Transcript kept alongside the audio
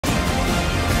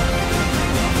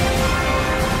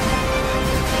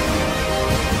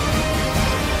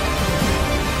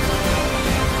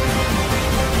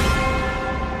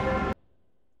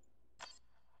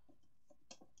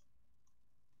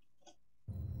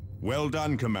Well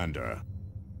done, Commander.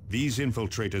 These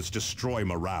infiltrators destroy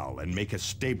morale and make a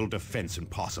stable defense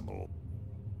impossible.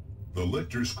 The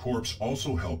Lictor's corpse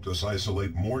also helped us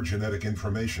isolate more genetic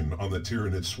information on the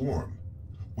Tyranid swarm.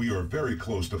 We are very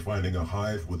close to finding a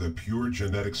hive with a pure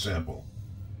genetic sample.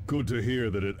 Good to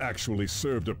hear that it actually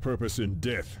served a purpose in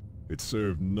death. It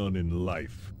served none in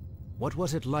life. What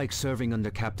was it like serving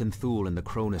under Captain Thule in the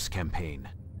Cronus campaign?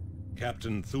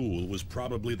 Captain Thule was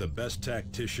probably the best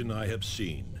tactician I have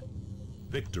seen.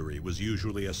 Victory was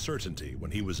usually a certainty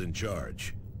when he was in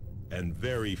charge, and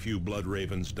very few Blood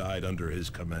Ravens died under his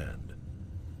command.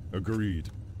 Agreed.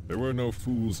 There were no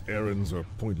fool's errands or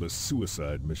pointless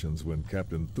suicide missions when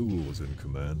Captain Thule was in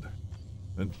command.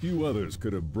 And few others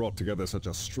could have brought together such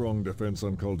a strong defense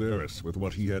on Calderis with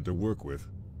what he had to work with.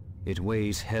 It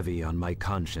weighs heavy on my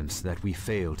conscience that we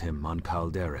failed him on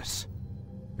Calderis.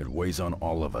 It weighs on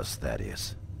all of us, that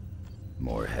is.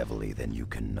 More heavily than you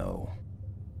can know.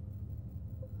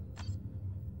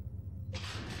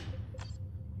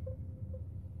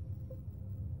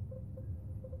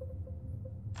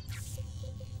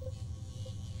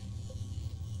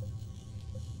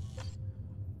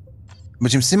 뭐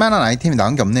지금 쓸만한 아이템이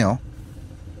나온 게 없네요.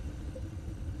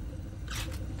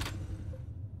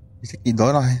 이 새끼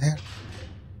너나 해.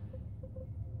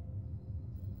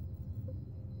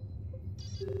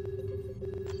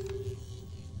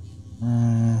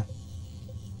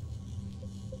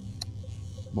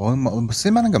 뭐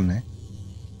쓸만한 게 없네.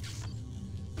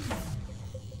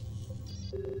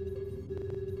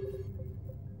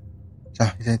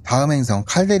 자, 이제 다음 행성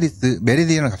칼데리스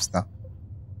메리디언을 갑시다.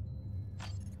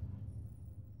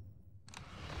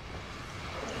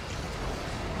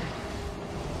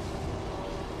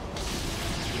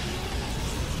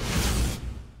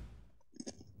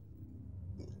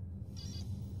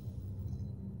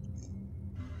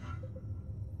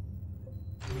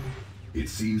 It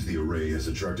seems the array has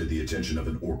attracted the attention of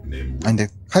an orc named. 아니, 근데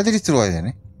칼데리스로 가야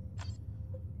되네.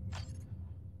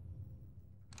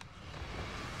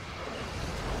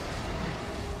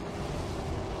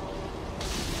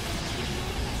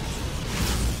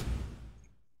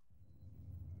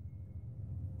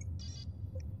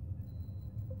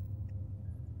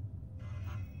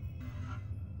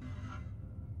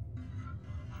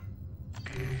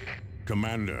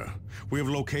 Commander, we have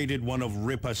located one of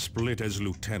Ripper Splitter's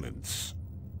lieutenants.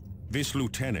 This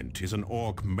lieutenant is an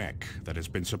orc mech that has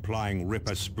been supplying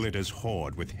Ripper Splitter's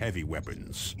horde with heavy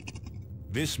weapons.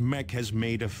 This mech has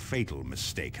made a fatal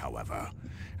mistake, however,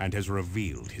 and has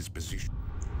revealed his position.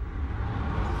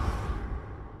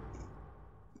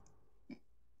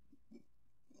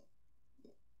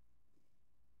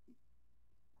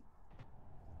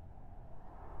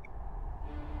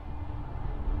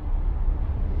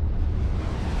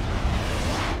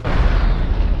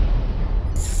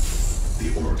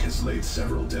 Laid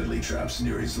several deadly traps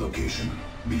near his location.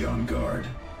 Be on guard.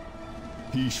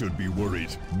 He should be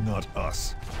worried, not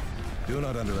us. Do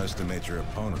not underestimate your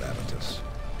opponent, Aventus.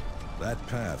 That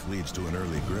path leads to an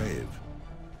early grave.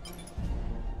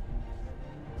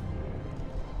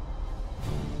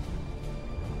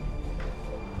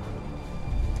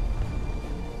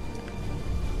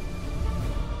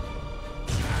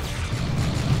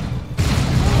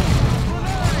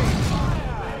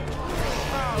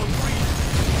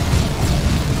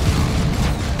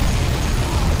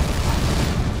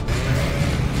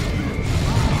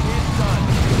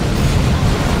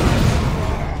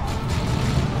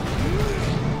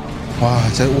 와,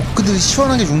 진짜 오크들이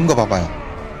시원하게 죽는 거 봐봐요.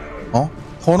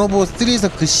 번오버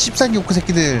 3에서 그 씹사기 오크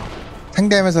새끼들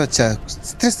상대하면서 진짜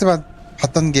스트레스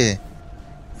받던 게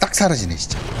딱 사라지네,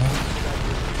 진짜.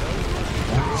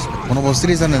 번오버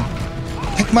 3에서는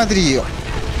핵마들이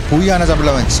보이 하나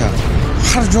잡으려면 진짜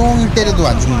하루 종일 때려도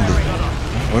안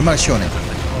죽는데 얼마나 시원해.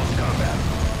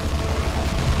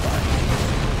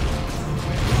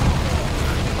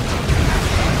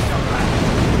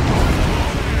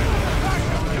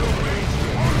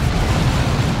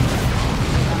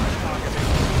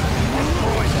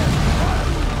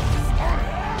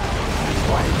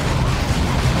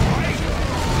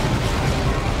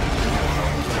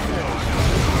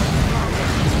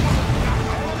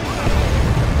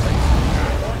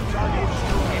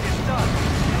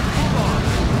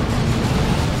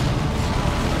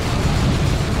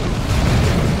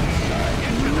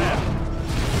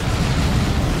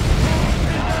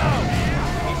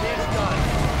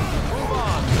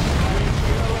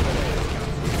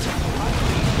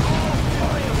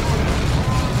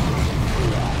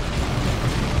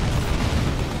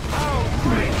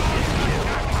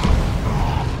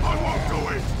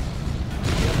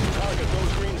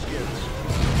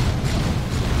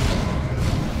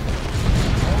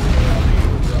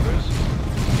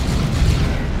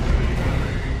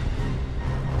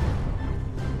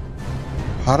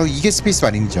 바로 이게 스페이스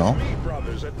마린이죠.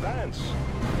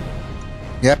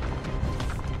 Yep.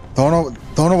 Dawn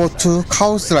of 2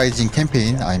 Chaos Rising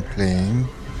campaign. I'm playing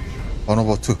Dawn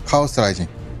of 2 Chaos Rising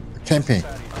campaign.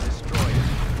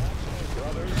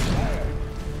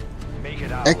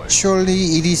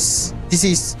 Actually, this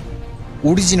is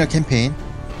original campaign.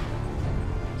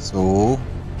 So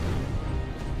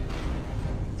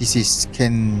this is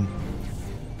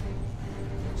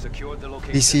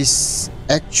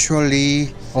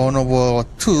actually Dawn of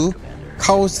 2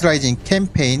 Chaos Rising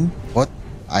campaign, but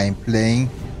I'm playing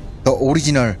the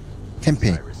original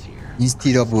campaign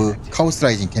instead of Chaos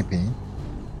Rising campaign.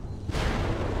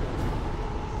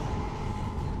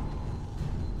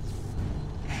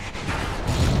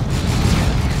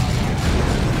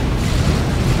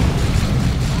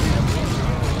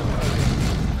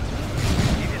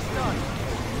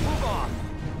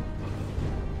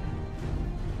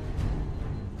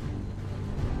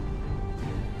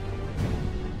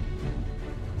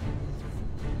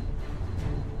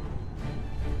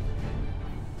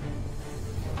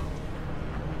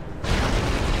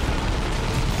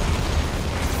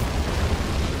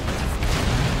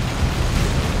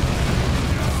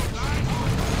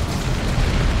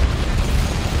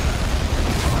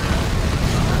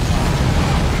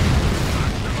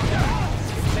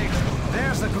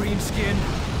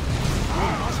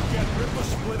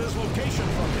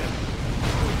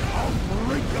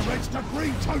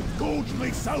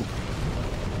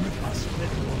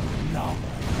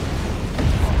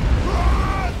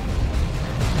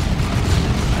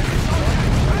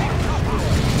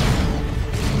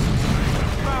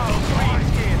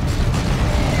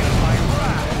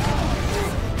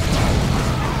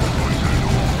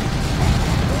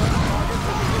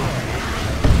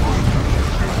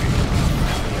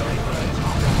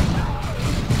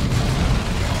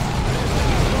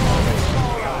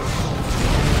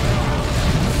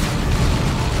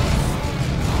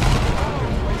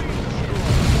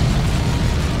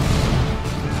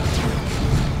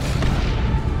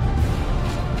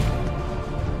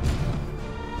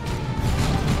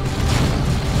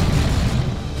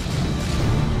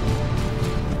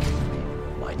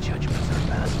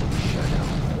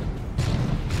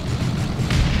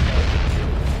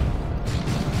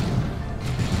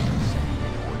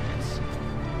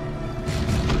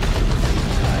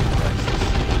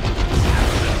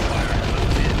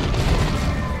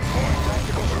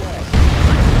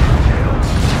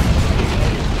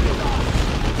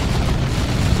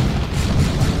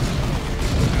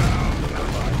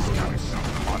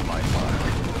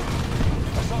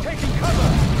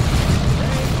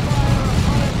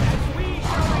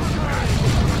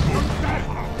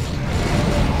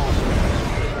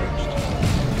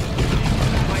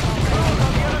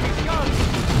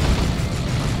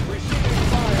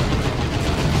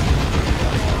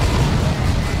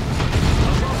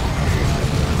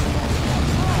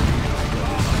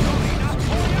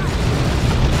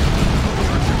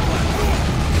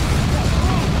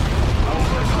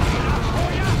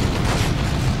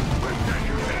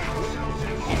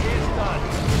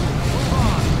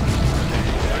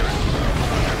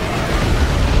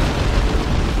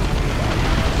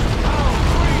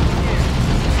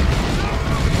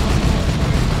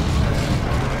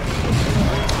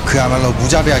 그야말로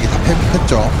무자비하게 다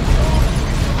패했죠.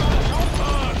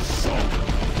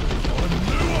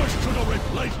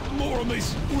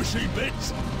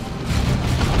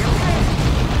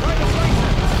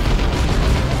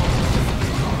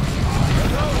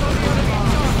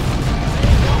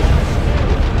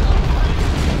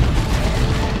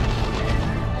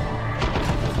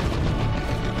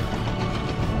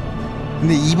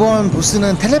 근데 이번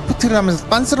보스는 텔레포트를 하면서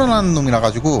빤스러나는 놈이라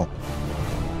가지고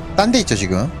딴 데 있죠.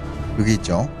 지금 여기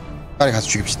있죠. 빨리 가서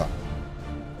죽입시다.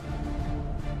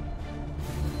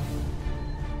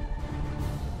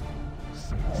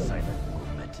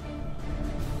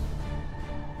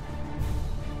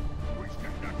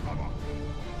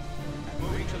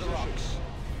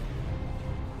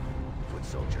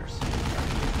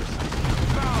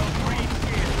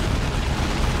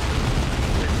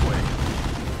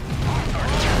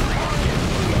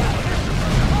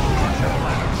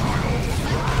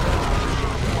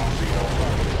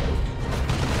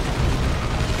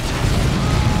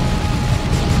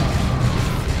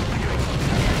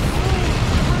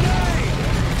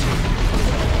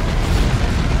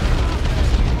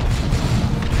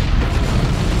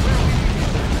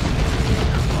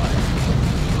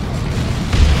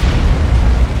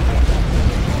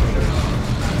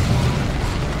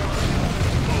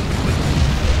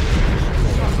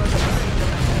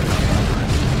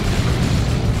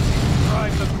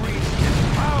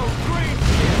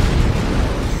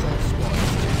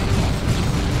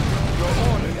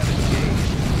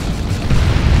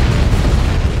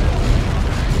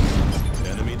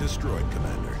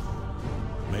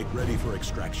 ready for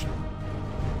extraction.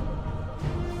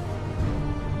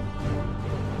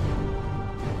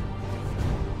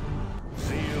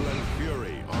 Zeal and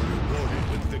fury are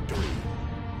rewarded with victory.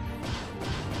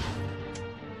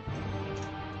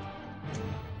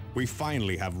 We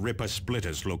finally have Ripper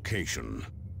Splitter's location.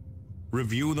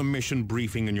 Review the mission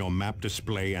briefing in your map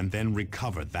display and then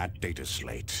recover that data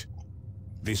slate.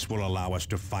 This will allow us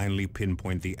to finally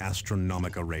pinpoint the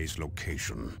astronomic array's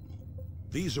location.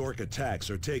 These Orc attacks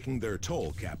are taking their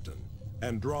toll, Captain,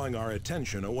 and drawing our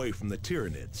attention away from the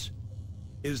Tyranids.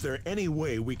 Is there any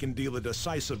way we can deal a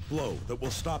decisive blow that will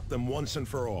stop them once and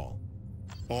for all?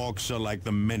 Orcs are like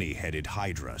the many-headed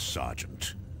Hydra,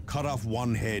 Sergeant. Cut off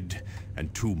one head,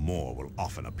 and two more will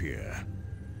often appear.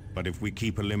 But if we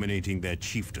keep eliminating their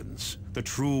chieftains, the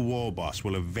true war boss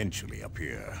will eventually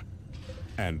appear.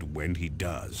 And when he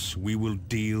does, we will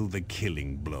deal the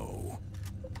killing blow.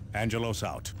 Angelos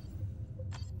out.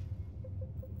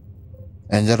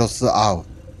 엔젤로스 아웃.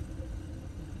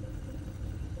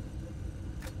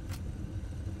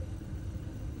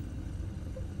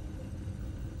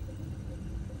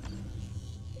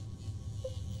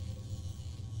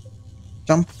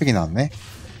 점프백이 나왔네.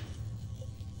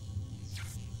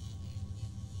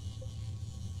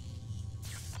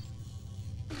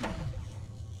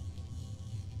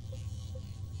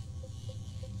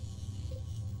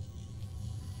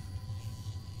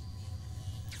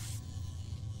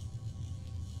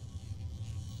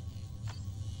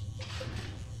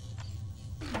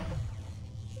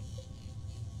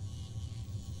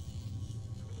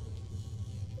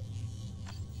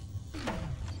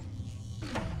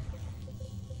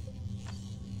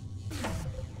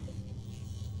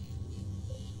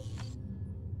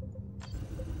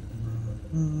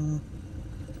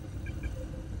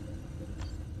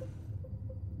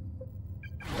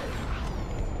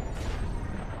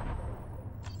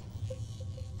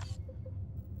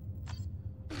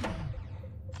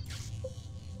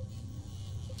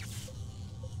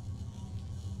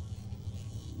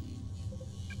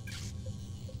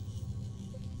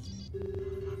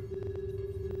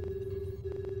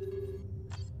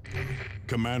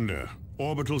 Commander,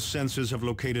 orbital sensors have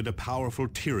located a powerful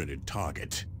tyranid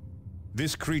target.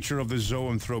 This creature of the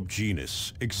zoanthrope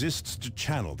genus exists to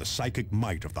channel the psychic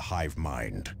might of the hive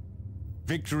mind.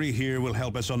 Victory here will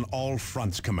help us on all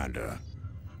fronts, Commander.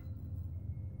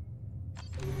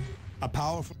 A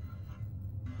powerful...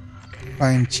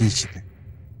 파임 진시대.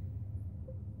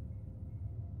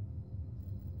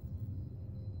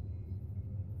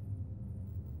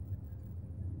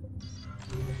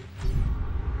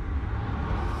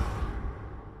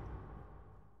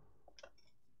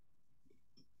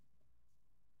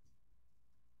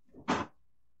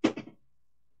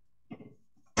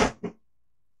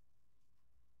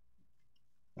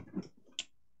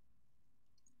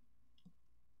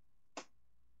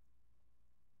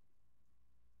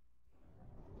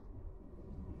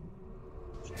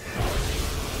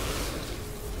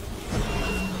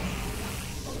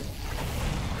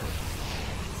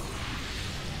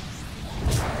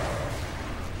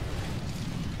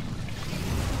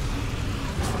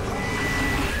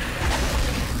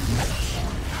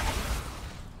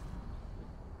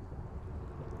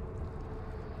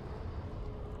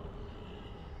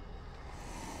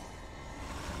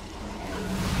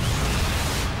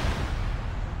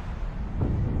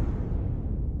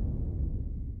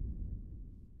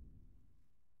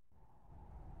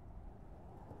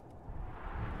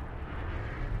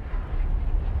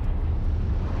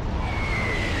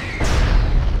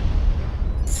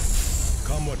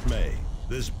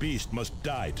 This beast must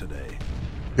die today.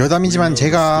 여담이지만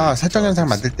제가 설정 영상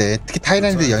만들 때, 특히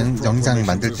타이라니드 영상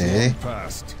만들 때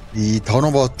이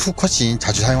던오버 2 컷신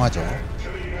자주 사용하죠.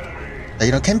 자,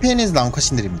 이런 캠페인에서 나온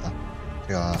컷신들입니다.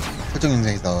 제가 설정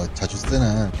영상에서 자주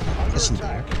쓰는 컷신들,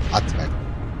 아트 말고.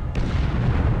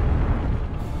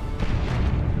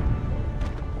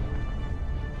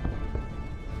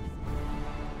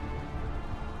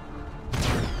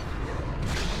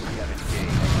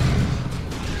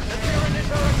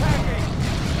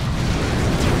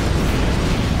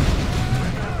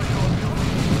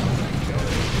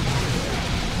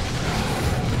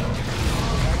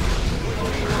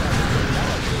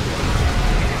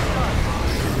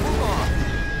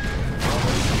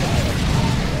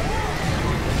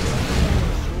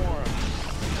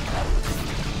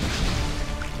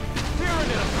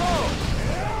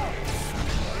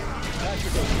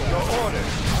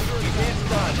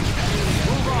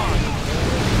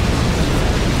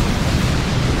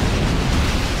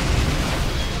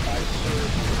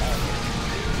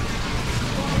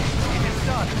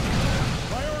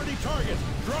 Priority target,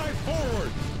 drive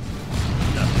forward!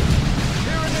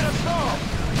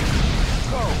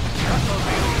 go! Cut those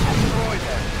aliens, destroy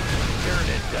them!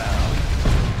 Tyranid down.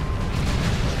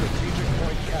 Strategic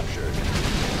point captured.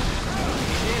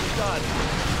 It's done.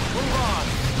 Move on.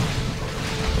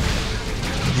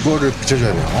 이거를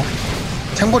붙여줘야 돼요.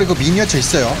 참고로 이거 미니어처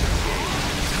있어요.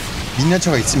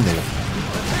 미니어처가 있습니다. 이거.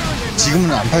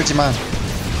 지금은 안 팔지만,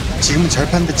 지금은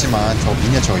절판됐지만 저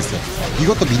미니어처가 있어요.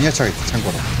 이것도 미니어처가 있어요.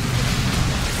 참고로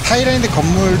타이라니드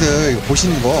건물들 이거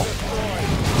보시는 거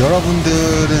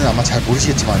여러분들은 아마 잘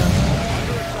모르시겠지만은,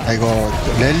 이거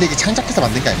렐릭이 창작해서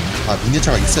만든 게 아니에요.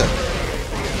 미니어처가 있어요.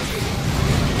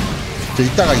 저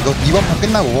이따가 이번 판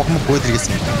끝나고 한번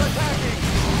보여드리겠습니다.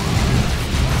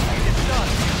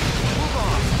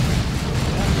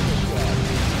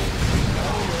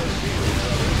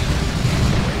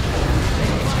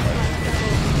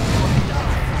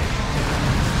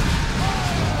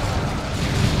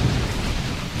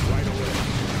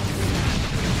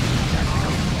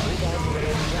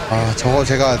 저거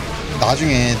제가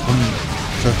나중에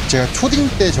제가 초딩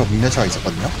때 저 미니어처가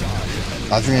있었거든요.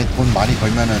 나중에 돈 많이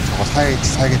벌면은 저거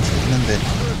사야겠지 했는데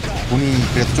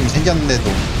돈이 그래도 좀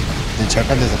생겼는데도 이제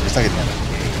절판돼서 못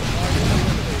사겠네요.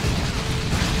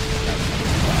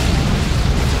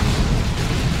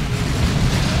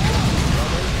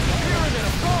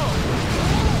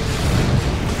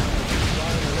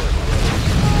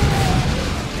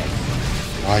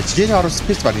 이게 바로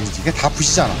스페이스 마린이지. 이게 다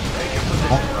부시잖아.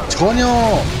 전혀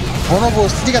번호보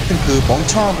 3 같은 그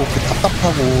멍청하고 그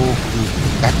답답하고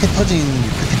그 얇게 터진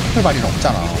그 테크플 마린은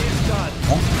없잖아.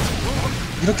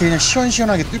 이렇게 그냥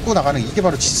시원시원하게 뚫고 나가는 이게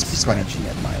바로 스페이스 마린이지.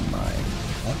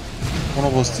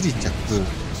 번호보 3 진짜 그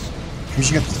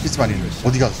중심 같은 스페이스 마린은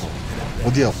어디 가서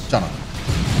어디에 없잖아.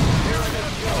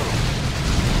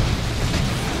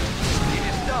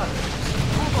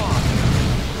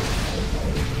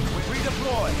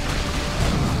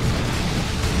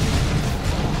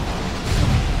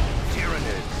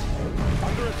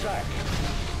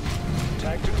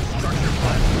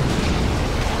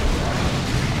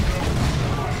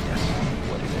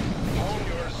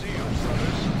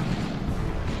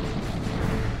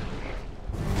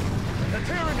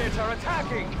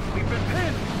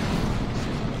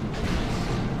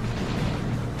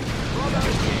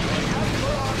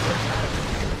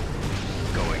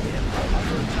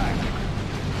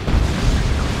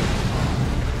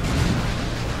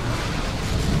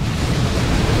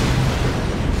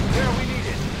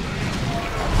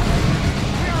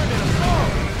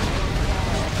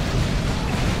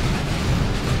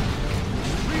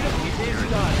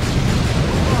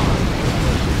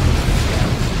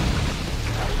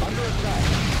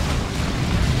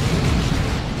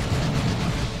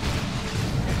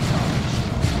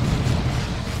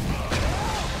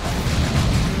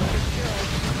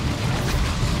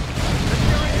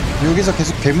 여기서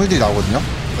계속 괴물들이 나오거든요.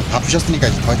 다 부셨으니까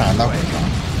이제 더 이상 안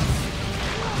나오거든요.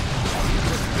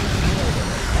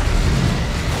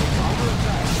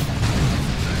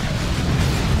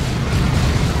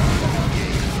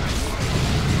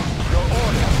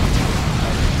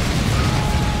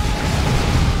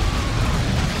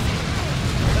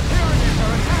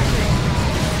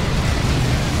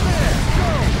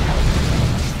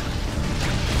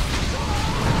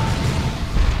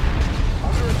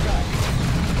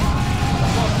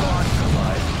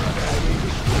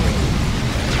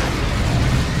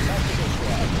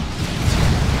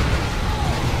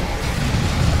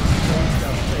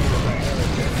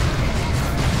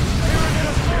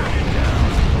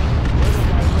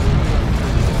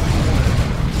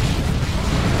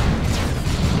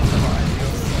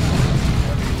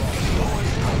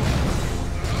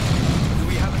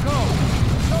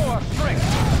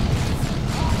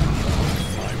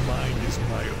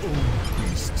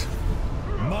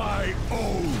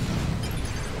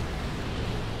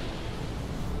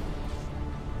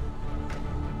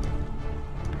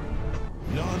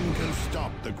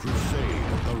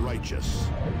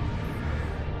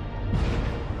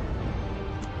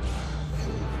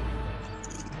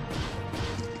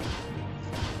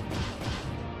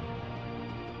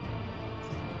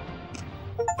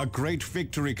 A great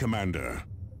victory, Commander.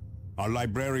 Our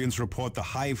librarians report the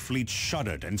Hive Fleet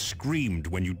shuddered and screamed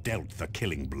when you dealt the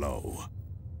killing blow.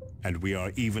 And we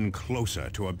are even closer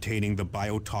to obtaining the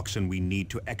biotoxin we need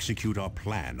to execute our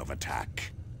plan of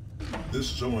attack.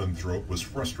 This zoanthrope was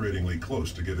frustratingly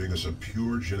close to giving us a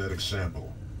pure genetic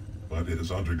sample, but it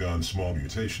has undergone small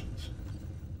mutations.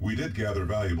 We did gather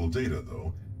valuable data,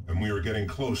 though, and we are getting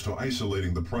close to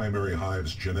isolating the primary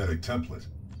hive's genetic template.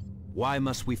 Why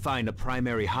must we find a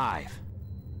primary hive?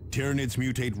 Tyranids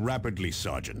mutate rapidly,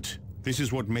 Sergeant. This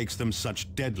is what makes them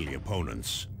such deadly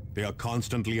opponents. They are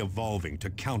constantly evolving to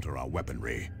counter our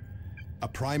weaponry. A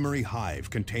primary hive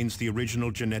contains the original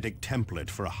genetic template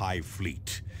for a hive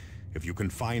fleet. If you can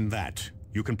find that,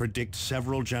 you can predict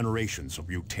several generations of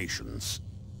mutations.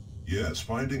 Yes,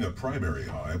 finding a primary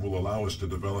hive will allow us to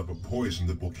develop a poison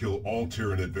that will kill all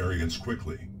Tyranid variants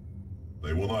quickly.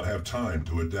 They will not have time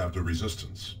to adapt a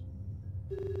resistance.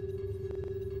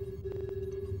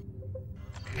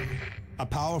 A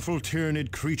powerful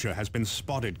Tyranid creature has been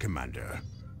spotted, Commander.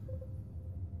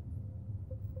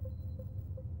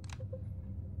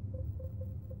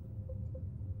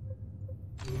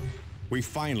 We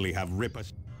finally have Ripper.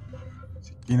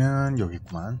 새끼는 여기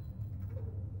있구만.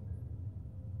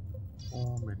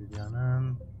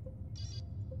 메리디아는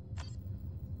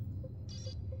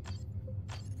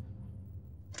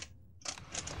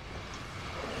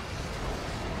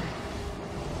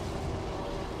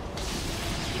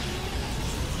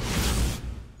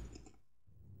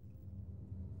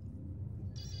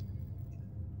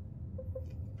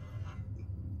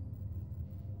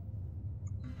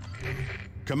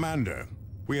Commander,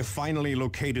 we have finally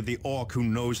located the Orc who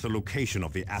knows the location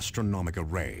of the astronomic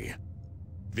array.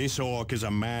 This Orc is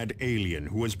a mad alien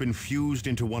who has been fused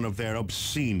into one of their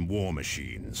obscene war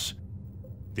machines.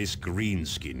 This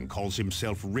greenskin calls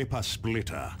himself Ripper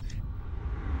Splitter.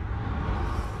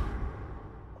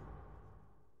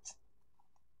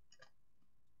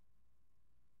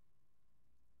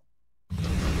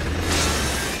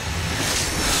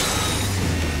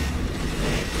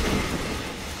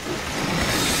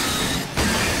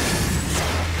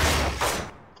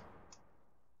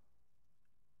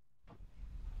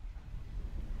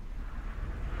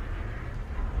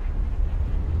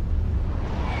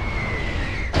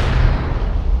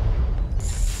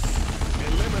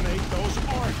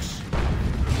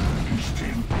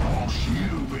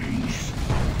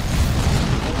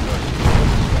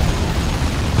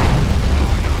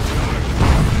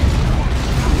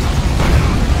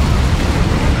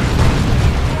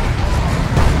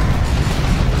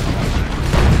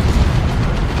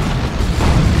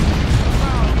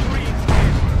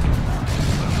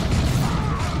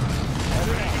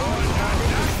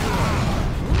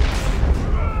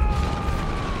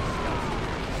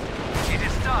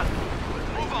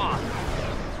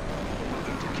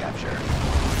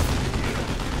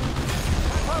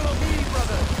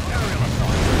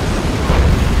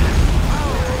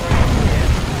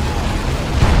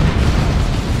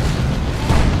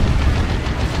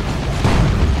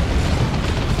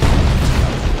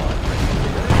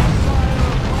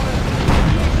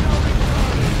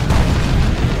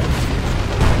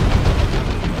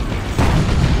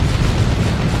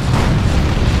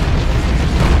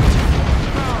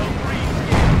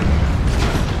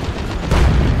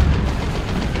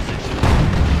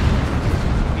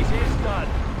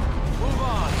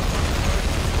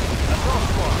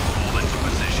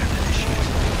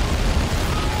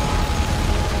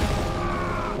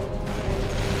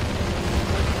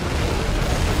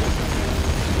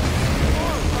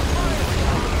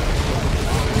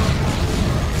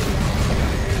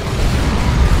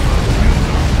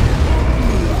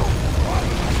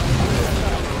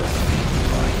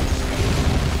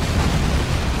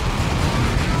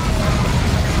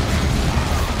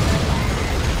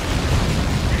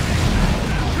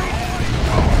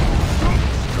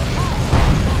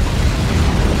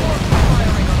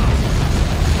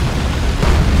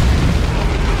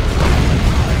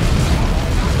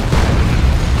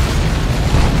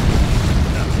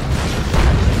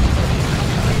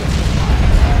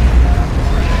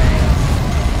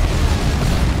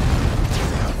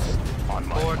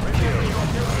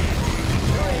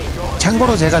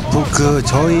 참고로 제가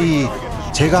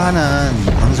제가 하는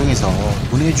방송에서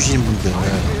보내주신 분들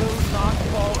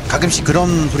가끔씩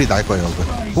그런 소리 날 거예요.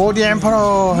 보디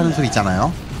엠퍼러 하는 소리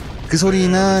있잖아요. 그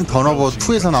소리는 던오버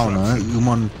 2에서 나오는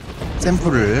음원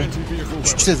샘플을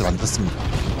추출해서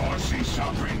만들었습니다.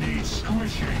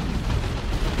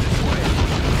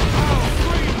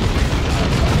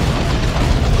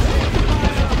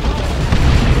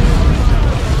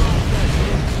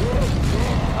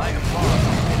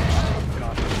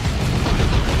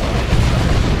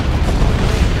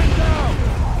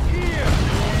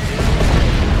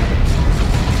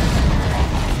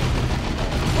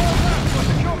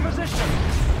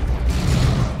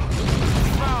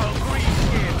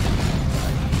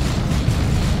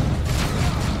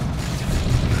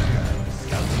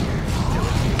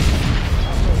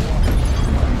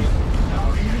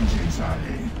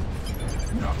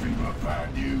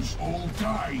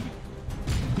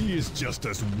 He is just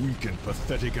as weak and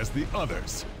pathetic as the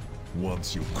others,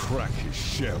 once you crack his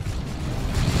shell.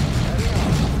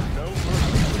 No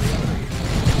mercy for the enemy.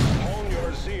 Own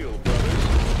your zeal,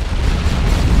 brothers.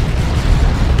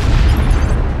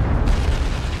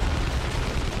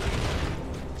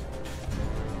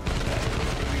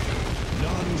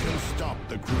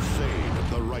 crusade of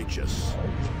the righteous.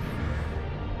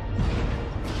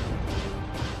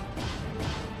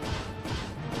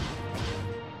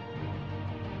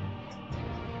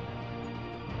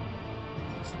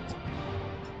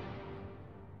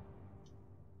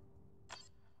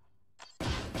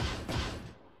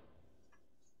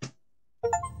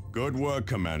 Good work,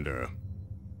 Commander.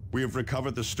 We have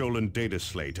recovered the stolen data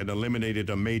slate and eliminated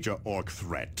a major Orc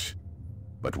threat.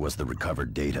 But was the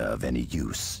recovered data of any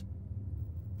use?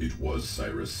 It was,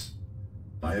 Cyrus.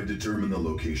 I have determined the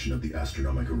location of the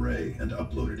astronomic array and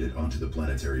uploaded it onto the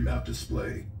planetary map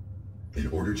display. In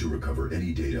order to recover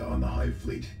any data on the Hive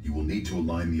Fleet, you will need to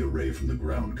align the array from the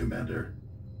ground, Commander.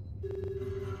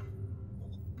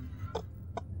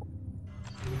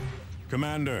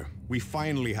 Commander, we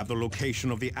finally have the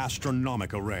location of the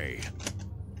astronomic array.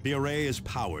 The array is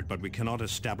powered, but we cannot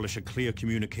establish a clear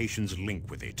communications link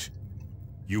with it.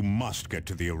 You must get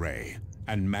to the array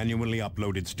and manually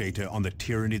upload its data on the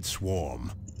Tyranid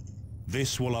swarm.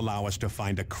 This will allow us to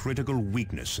find a critical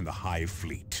weakness in the Hive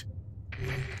Fleet.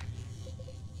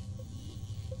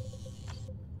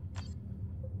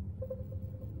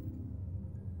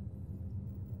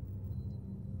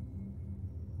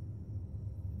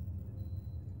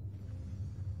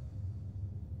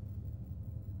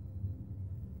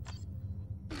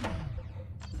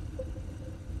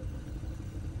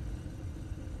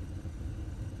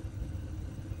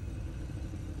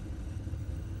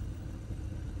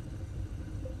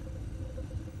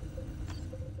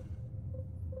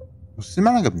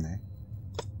 쓸만한 게 없네.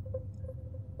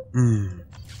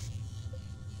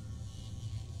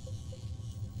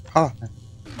 팔아.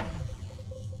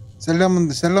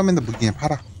 셀러맨드 무기 그냥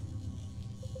팔아.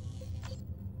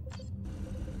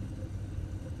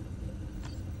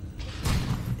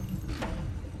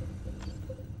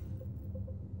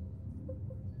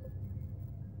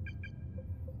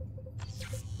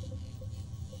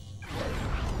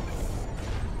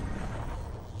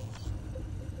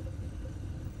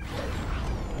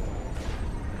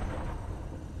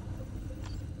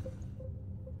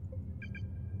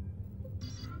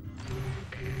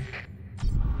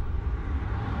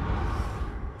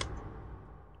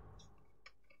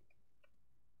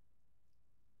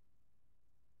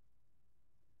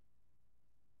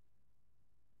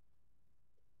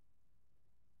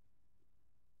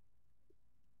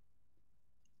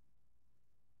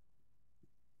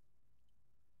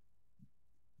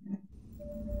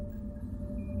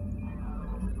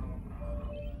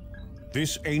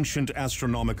 This ancient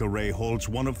astronomic array holds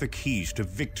one of the keys to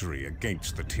victory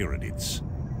against the Tyranids.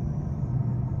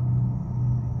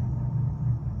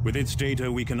 With its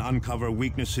data, we can uncover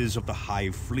weaknesses of the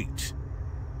Hive Fleet.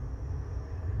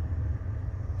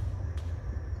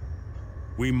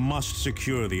 We must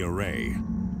secure the array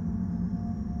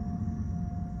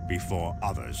before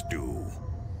others do.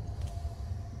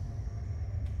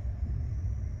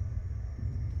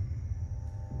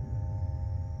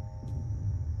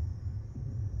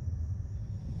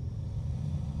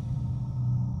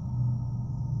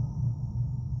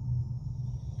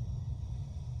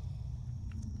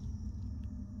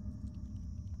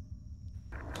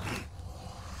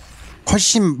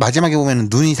 훨씬 마지막에 보면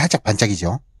눈이 살짝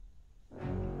반짝이죠.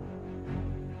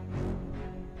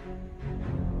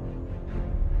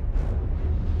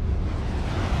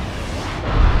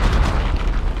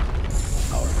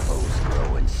 Our foes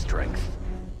grow in strength.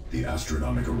 The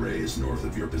astronomic array is north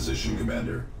of your position,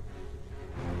 Commander.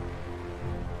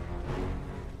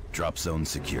 Drop zone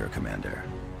secure, Commander.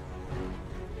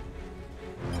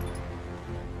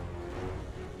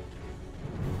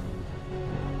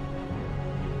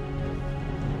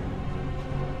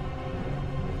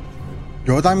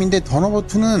 여담인데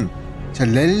던어버2는 제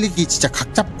렐릭이 진짜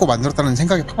각 잡고 만들었다는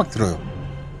생각이 팍팍 들어요.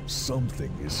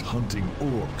 Something is hunting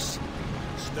orcs.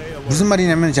 무슨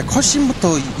말이냐면 이제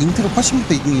컷신부터 인트로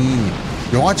컷신부터 이미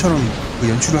영화처럼 그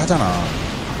연출을 하잖아.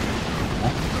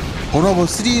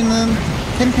 던어버3는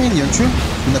캠페인 연출?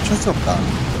 존나 촌스럽다.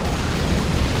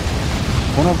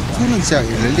 던어버2는 진짜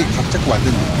렐릭 각 잡고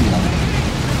만든 느낌이 나네.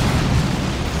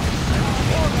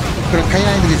 그런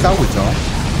타이라니들이 싸우고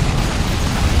있죠.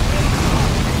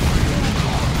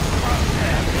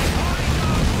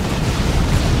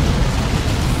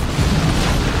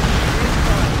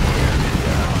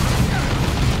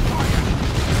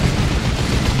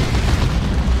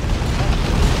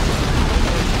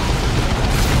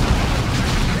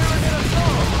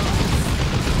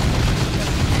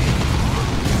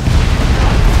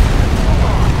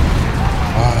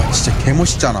 진짜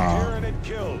개멋있잖아.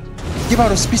 이게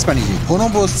바로 스피스반이지.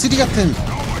 번호버 3 같은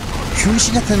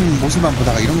균시 같은 모습만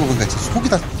보다가 이런 거 보니까 진짜 속이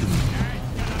다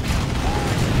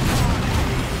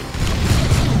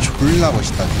졸라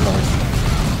멋있다. 졸라 멋있다.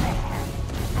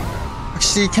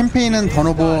 확실히 캠페인은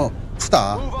던오버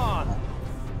 2다.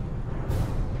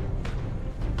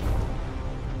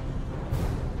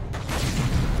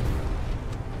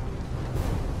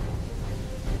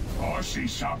 I see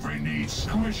something needs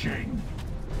squishing.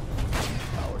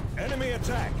 Enemy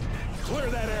attack! Clear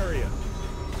that area!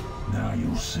 Now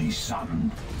you'll see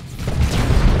something.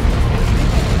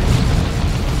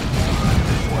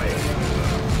 This way.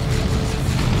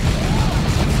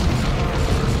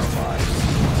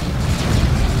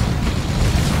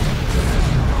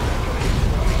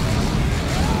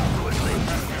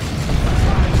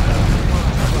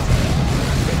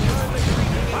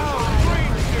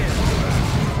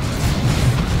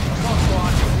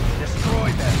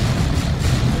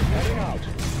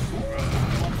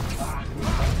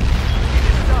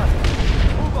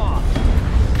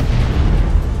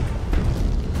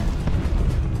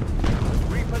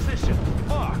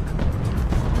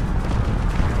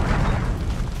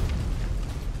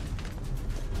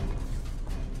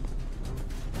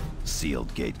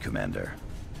 Sealed gate, Commander.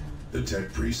 The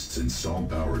tech priests installed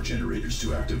power generators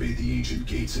to activate the ancient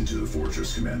gates into the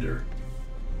fortress, Commander.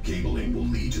 Cabling will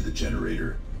lead to the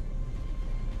generator.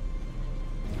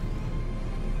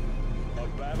 A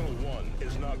battle won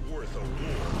is not worth a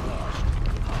war lost.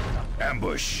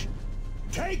 Ambush!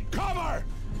 Take cover!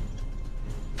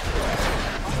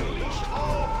 Unleash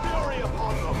all fury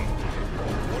upon them!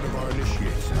 One of our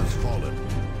initiates has fallen.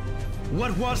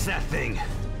 What was that thing?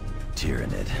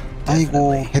 Tyranid.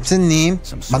 아이고 뱁새님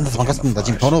만나서 반갑습니다.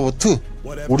 지금 던오버 2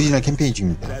 오리지널 캠페인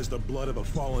중입니다. It has the blood of a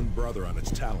fallen brother on its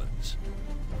talons.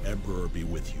 Emperor be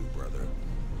with you, brother.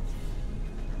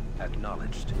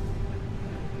 Acknowledged.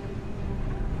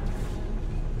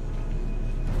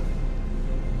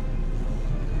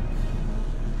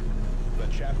 The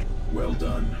chapter. Well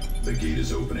done. The gate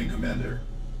is opening, Commander.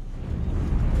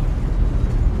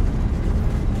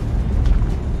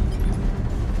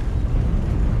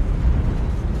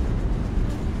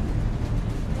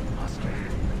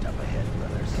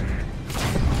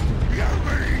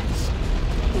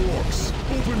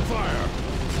 Open fire!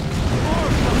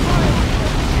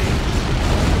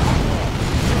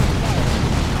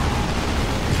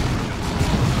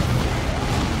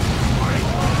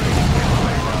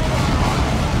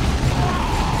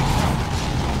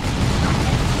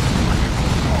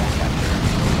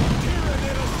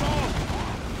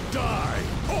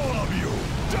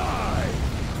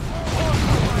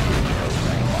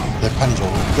 내판이죠.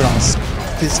 오크랑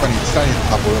스페이스방이 티라니드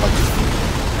다 모여가지고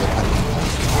내판이.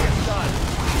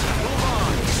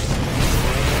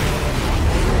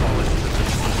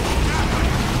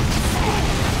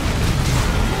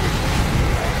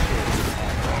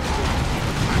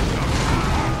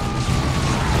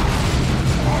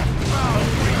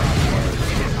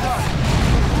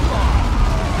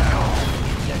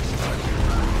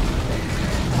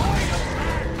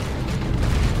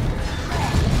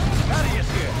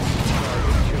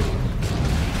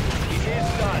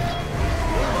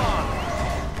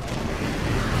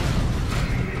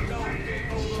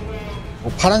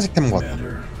 파란색 템인 것 같아.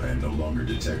 I am no longer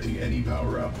detecting any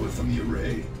power output from the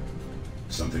array.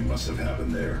 Something must have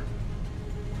happened there.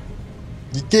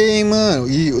 이 게임은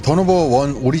이 던오버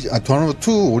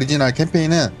 2 오리지널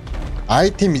캠페인은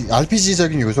아이템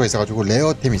RPG적인 요소가 있어가지고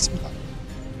레어템이 있습니다.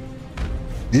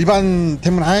 일반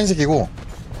템은 하얀색이고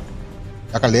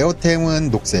약간 레어템은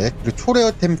녹색 그리고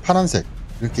초레어템 파란색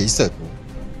이렇게 있어요.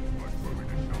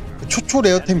 또 초초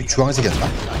레어템이 주황색이었나?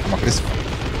 아마 그랬습니다.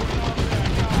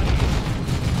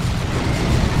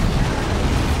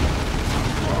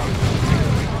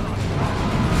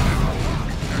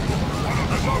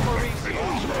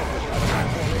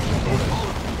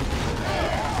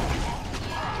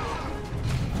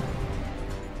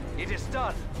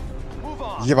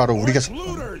 이게 바로 우리가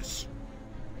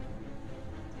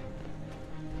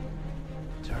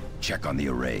Check on the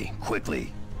array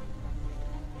quickly.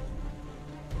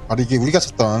 바로 이게 우리가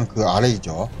썼던 그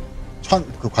아레이죠.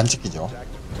 그 관측기죠.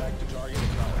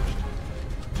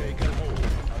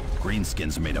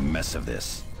 Greenskins made a mess of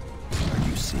this. Are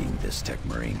you seeing this, Tech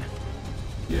Marine?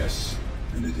 Yes,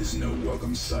 and it is no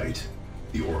welcome sight.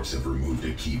 The orcs have removed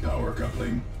a key power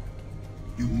coupling.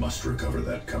 You must recover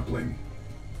that coupling.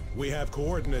 We have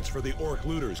coordinates for the orc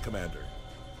looters, Commander.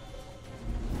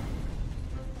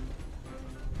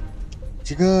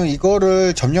 지금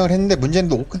이거를 점령을 했는데 문제는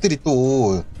또 오크들이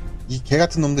또 이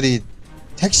개같은 놈들이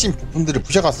핵심 부품들을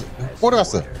부셔갔어요.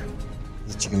 꼬려갔어요.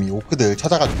 그래서 지금 이 오크들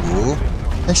찾아가지고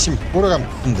핵심 꼬려간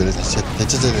부품들을 다시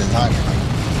되찾아야 되는 상황입니다.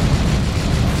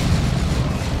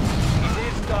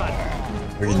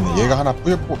 여기 있네. 얘가 하나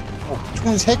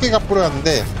총 3개가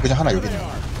뿌려놨는데 그냥 하나 여기 있네.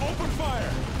 Open fire!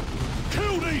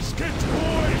 Kill these kids,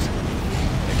 boys!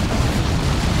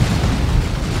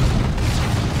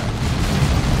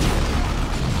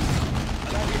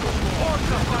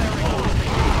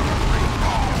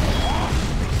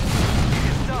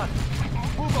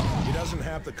 He doesn't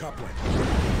have the coupling.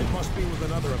 It must be with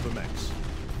another of the mechs.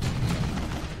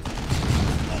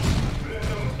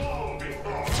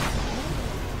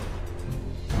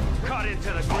 Cut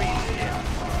into the green skin.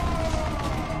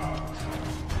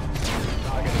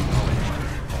 Target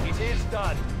acknowledged. It is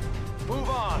done. Move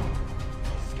on.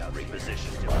 Scout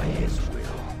repositioned by his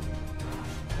will.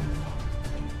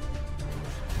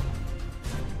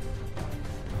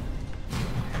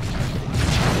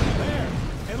 There!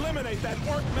 Eliminate that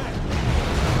orc mech!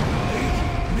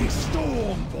 Me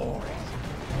storm, boys.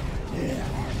 Yeah,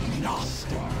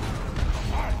 nasty.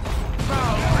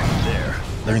 There.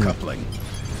 여기 있네. Coupling.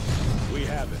 We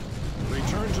have it.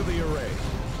 Return to the array.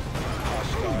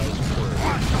 Hostiles clear.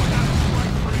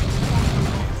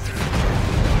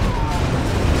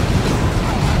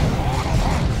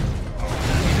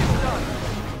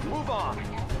 Move on.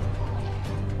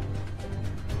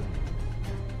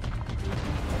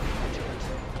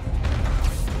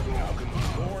 How can we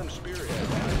form spearhead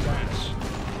and advance?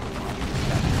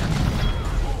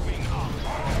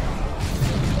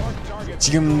 Orc target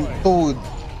지금 destroyed.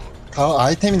 또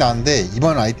아이템이 나왔는데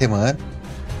이번 아이템은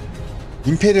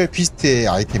임페리얼 피스트의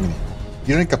아이템이네.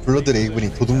 이러니까 블러드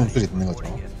레이븐이 도둑놈 소리 듣는 거죠.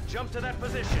 Jump to that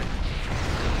position.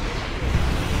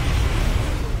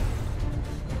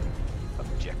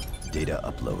 Data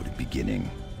upload beginning.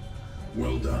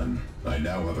 Well done. I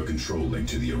now have a control link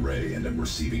to the array and am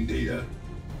receiving data.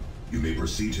 You may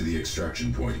proceed to the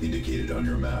extraction point indicated on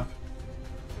your map.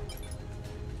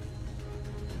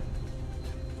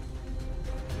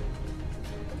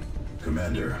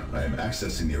 Commander, I am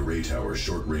accessing the array tower's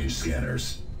short-range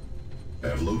scanners. I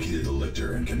have located the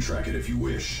lictor and can track it if you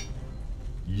wish.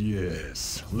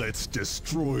 Yes, let's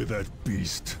destroy that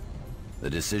beast. The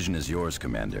decision is yours,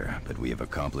 Commander, but we have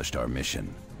accomplished our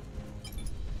mission.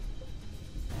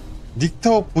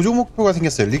 릭터 보조 목표가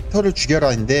생겼어요. 릭터를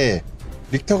죽여라인데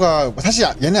릭터가 사실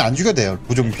얘는 안 죽여도 돼요.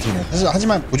 보조 미션에.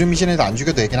 하지만 보조 미션에도 안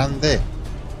죽여도 되긴 하는데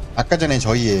아까 전에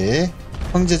저희의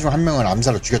형제 중 한 명을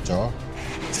암살로 죽였죠.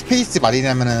 스페이스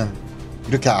마린이라면은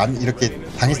이렇게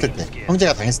당했을 때,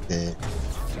 형제가 당했을 때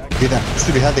그에 대한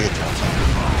복수를 해야 되겠죠.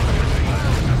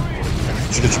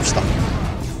 죽여줍시다.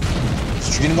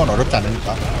 죽이는 건 어렵지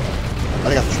않으니까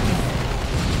빨리 가서 죽여.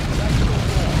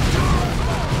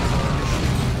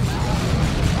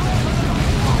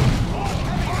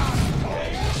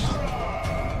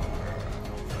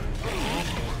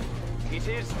 It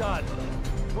is done.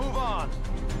 Move on.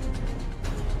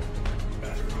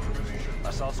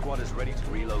 Assault squad is ready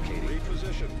to relocate.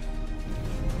 Reposition.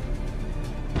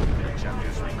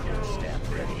 Chapters recruit stand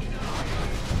ready.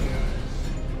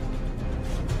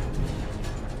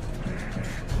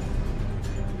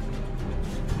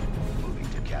 Moving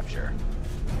to capture.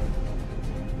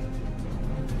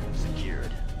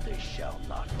 Secured. They shall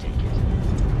not take it.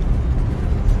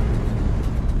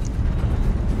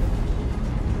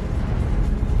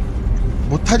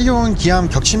 모타리온 기함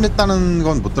격침됐다는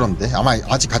건 못 들었는데 아마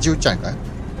아직 가지고 있지 않을까요?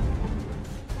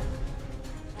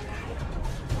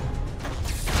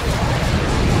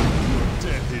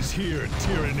 Death is here,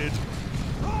 tyranid.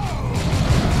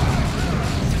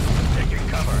 Taking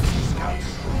cover. Scouts.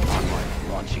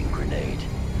 Launching grenade.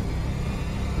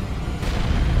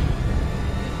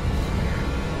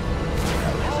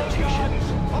 Hesitation.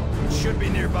 Should be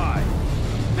nearby.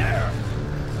 There.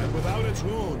 And without its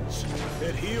wounds,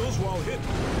 it heals while hit.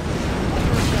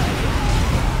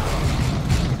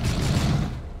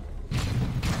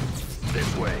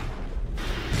 This way.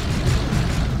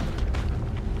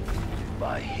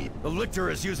 By hit. The lictor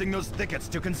is using those thickets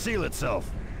to conceal itself.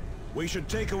 We should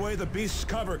take away the beast's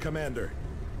cover, Commander.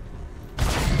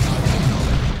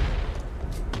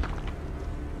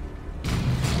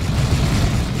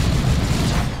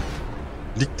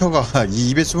 릭터가 이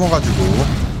입에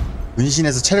숨어가지고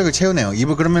은신해서 체력을 채우네요.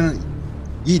 이거 그러면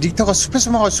이 릭터가 숲에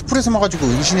숨어가지고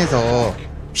은신해서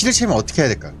피를 채우면 어떻게 해야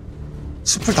될까?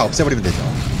 숲을 다 없애버리면 되죠.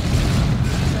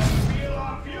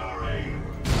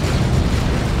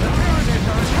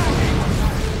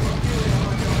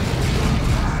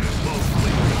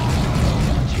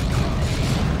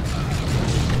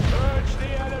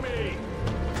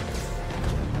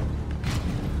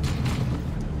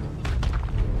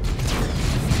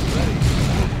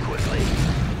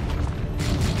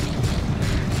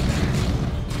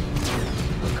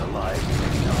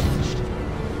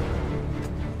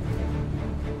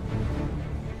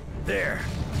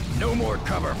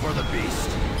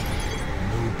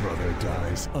 brother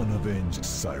dies unavenged,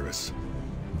 Cyrus.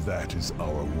 That is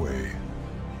our way.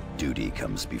 Duty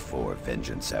comes before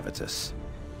vengeance, Avitus.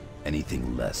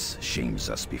 Anything less shames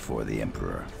us before the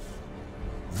Emperor.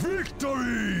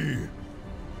 Victory!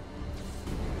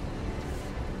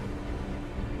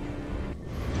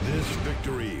 This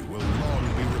victory will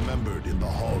long be remembered in the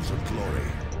halls of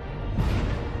glory.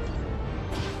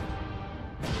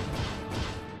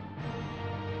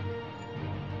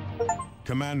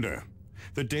 Commander,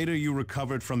 the data you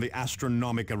recovered from the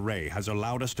astronomic array has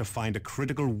allowed us to find a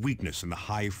critical weakness in the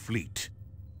Hive Fleet.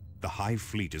 The Hive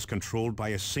Fleet is controlled by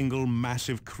a single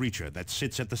massive creature that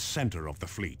sits at the center of the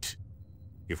fleet.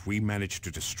 If we manage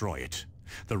to destroy it,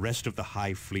 the rest of the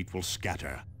Hive Fleet will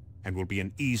scatter and will be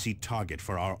an easy target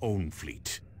for our own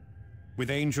fleet.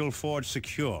 With Angel Forge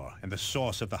secure and the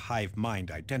source of the Hive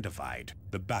Mind identified,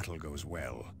 the battle goes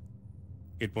well.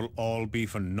 It will all be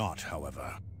for naught,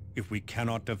 however, if we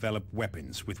cannot develop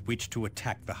weapons with which to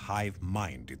attack the Hive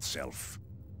Mind itself.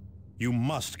 You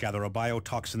must gather a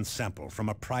biotoxin sample from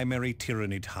a primary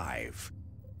Tyranid hive.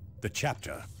 The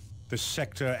chapter, the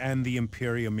sector, and the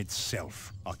Imperium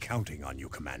itself are counting on you,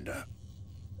 Commander.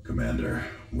 Commander,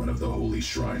 one of the holy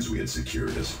shrines we had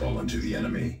secured has fallen to the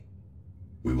enemy.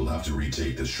 We will have to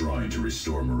retake the shrine to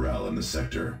restore morale in the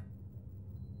sector.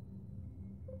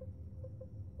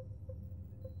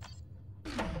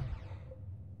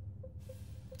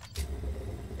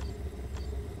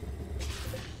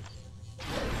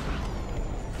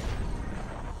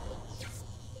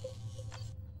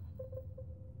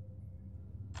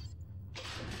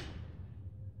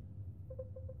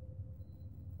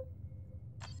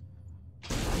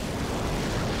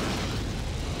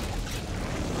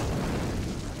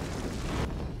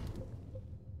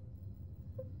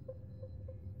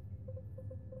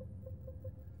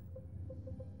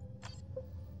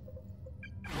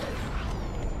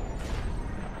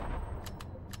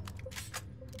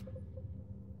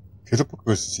 궤도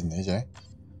폭격을 쓸 수 있네. 이제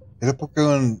궤도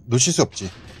폭격은 놓칠 수 없지.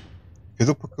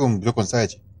 궤도 폭격은 무조건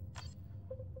쏴야지.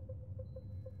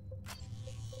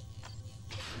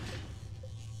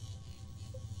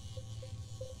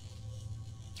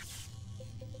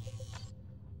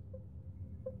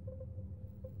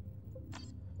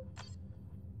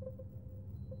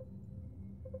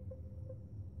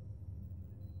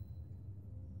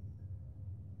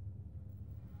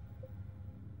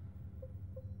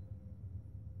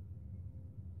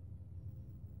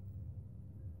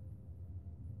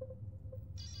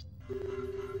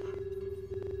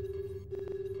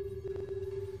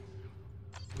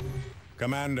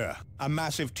 Commander, a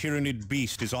massive Tyranid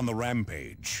beast is on the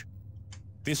rampage.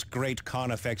 This great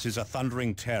Carnifex is a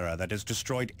thundering terror that has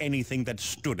destroyed anything that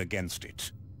stood against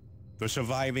it. The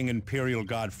surviving Imperial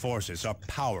Guard forces are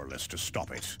powerless to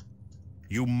stop it.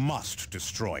 You must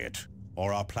destroy it,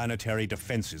 or our planetary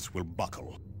defenses will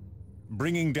buckle.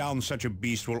 Bringing down such a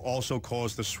beast will also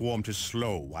cause the swarm to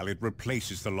slow while it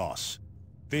replaces the loss.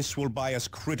 This will buy us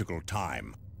critical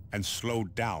time and slow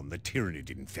down the Tyranid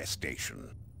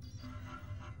infestation.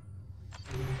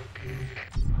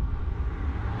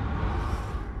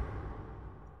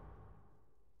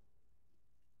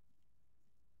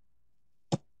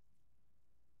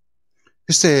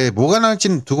 글쎄 뭐가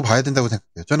나올지는 두고 봐야 된다고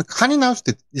생각해요. 저는 칸이 나올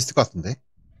수도 있을 것 같은데.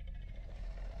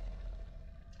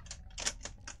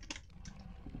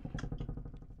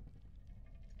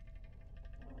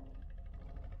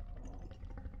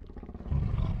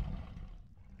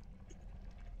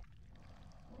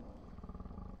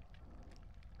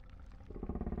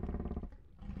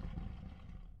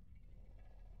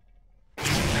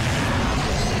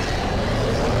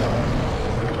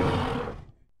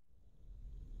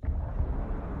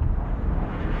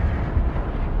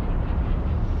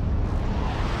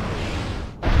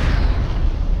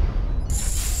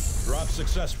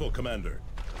 Successful, Commander.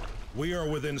 We are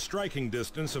within striking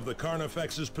distance of the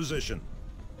Carnifex's position.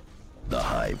 The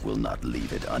Hive will not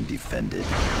leave it undefended.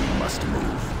 We must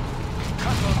move.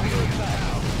 Cut off the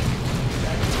now.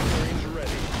 That range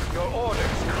ready. Your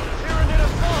orders. Tyranid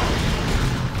assault!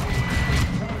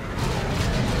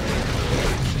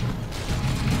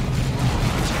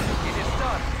 It is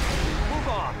done. Move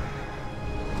on.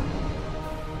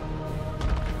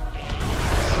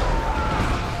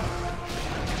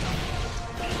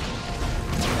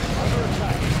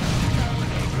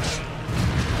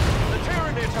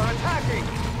 Are attacking!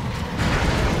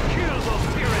 Kill those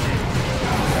Tyranids!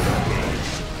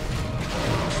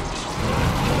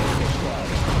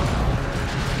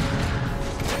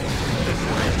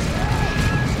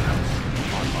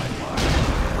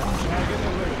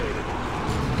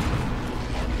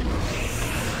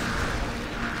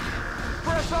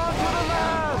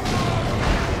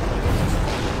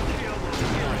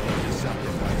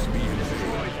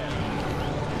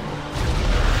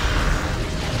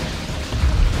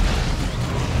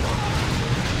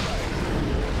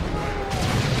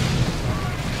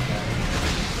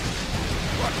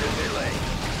 delay.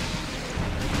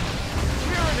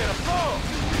 Tyranid a foe!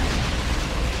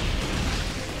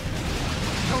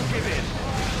 Don't give in.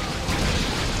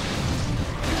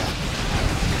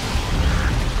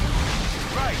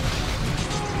 Right.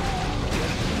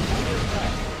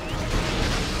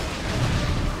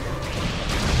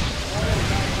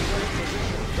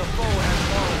 The foe has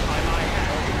fallen by my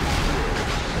hand.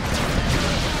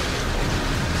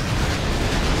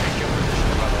 Take your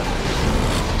position, brother.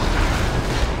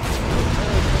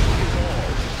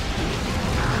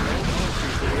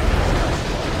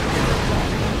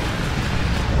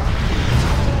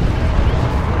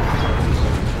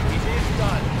 It is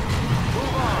done.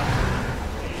 Move on.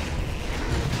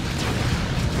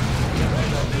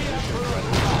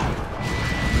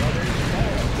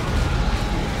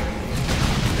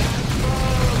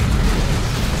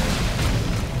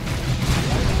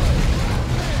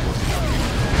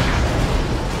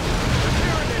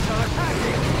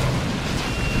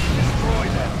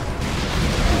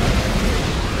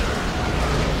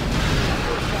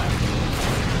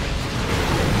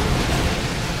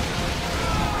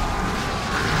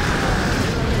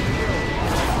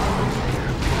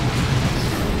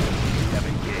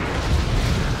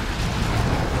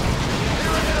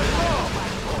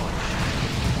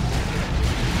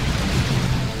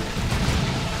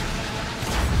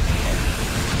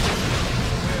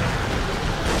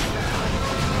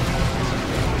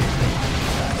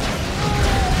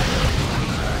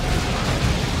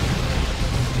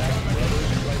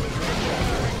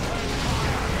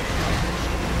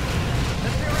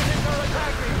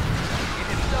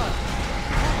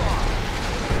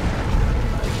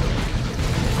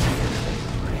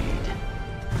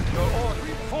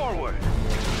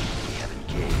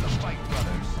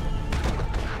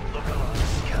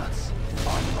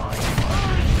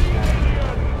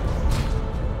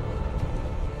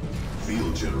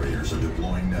 Generators are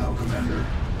deploying now, Commander.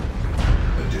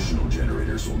 Additional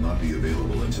generators will not be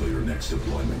available until your next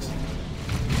deployment.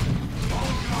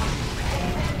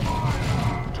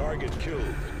 Target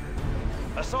killed.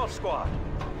 Assault squad.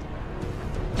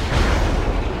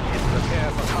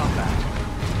 Prepare for combat.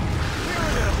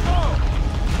 Tyranid a foe!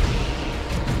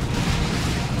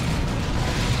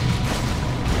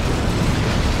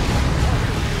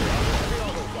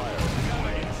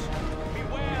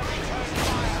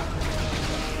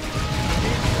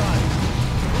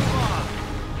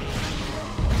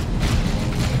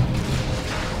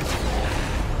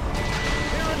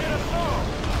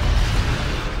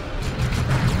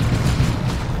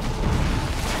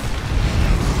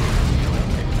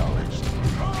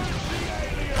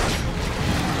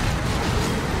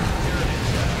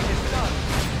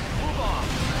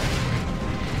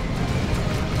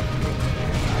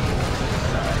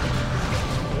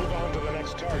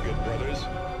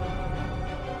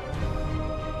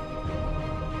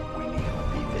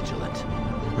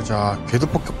 자, 궤도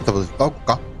폭격부터 먼저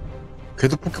떨굴까?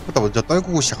 궤도 폭격부터 먼저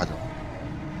떨구고 시작하죠.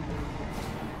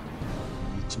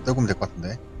 지금 떨구면 될 것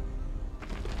같은데.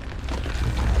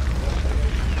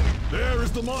 There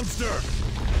is the monster!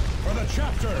 For the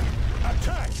chapter!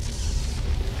 Attack!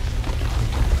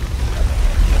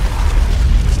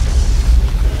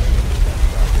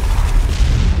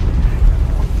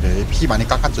 오케이, 피 많이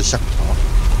깎았죠, 시작부터.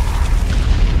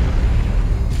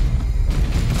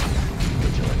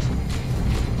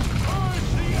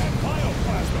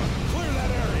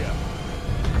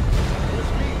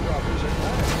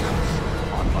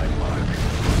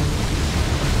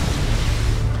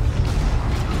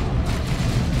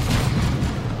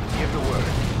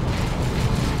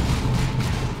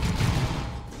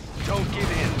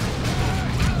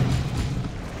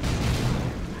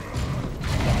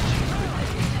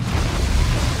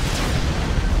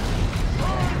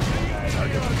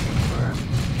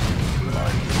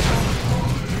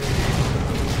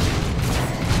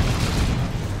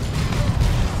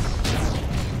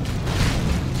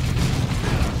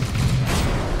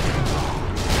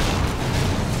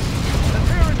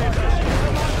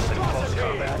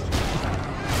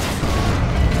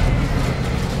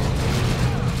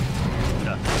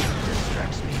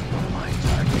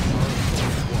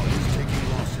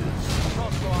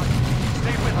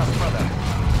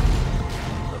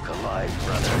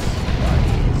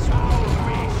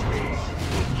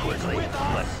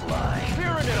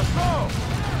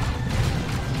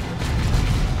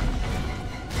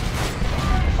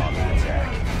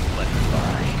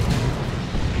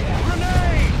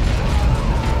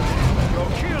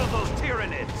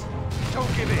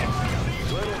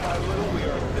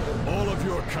 All of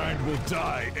your kind will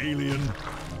die, alien.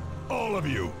 All of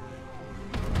you.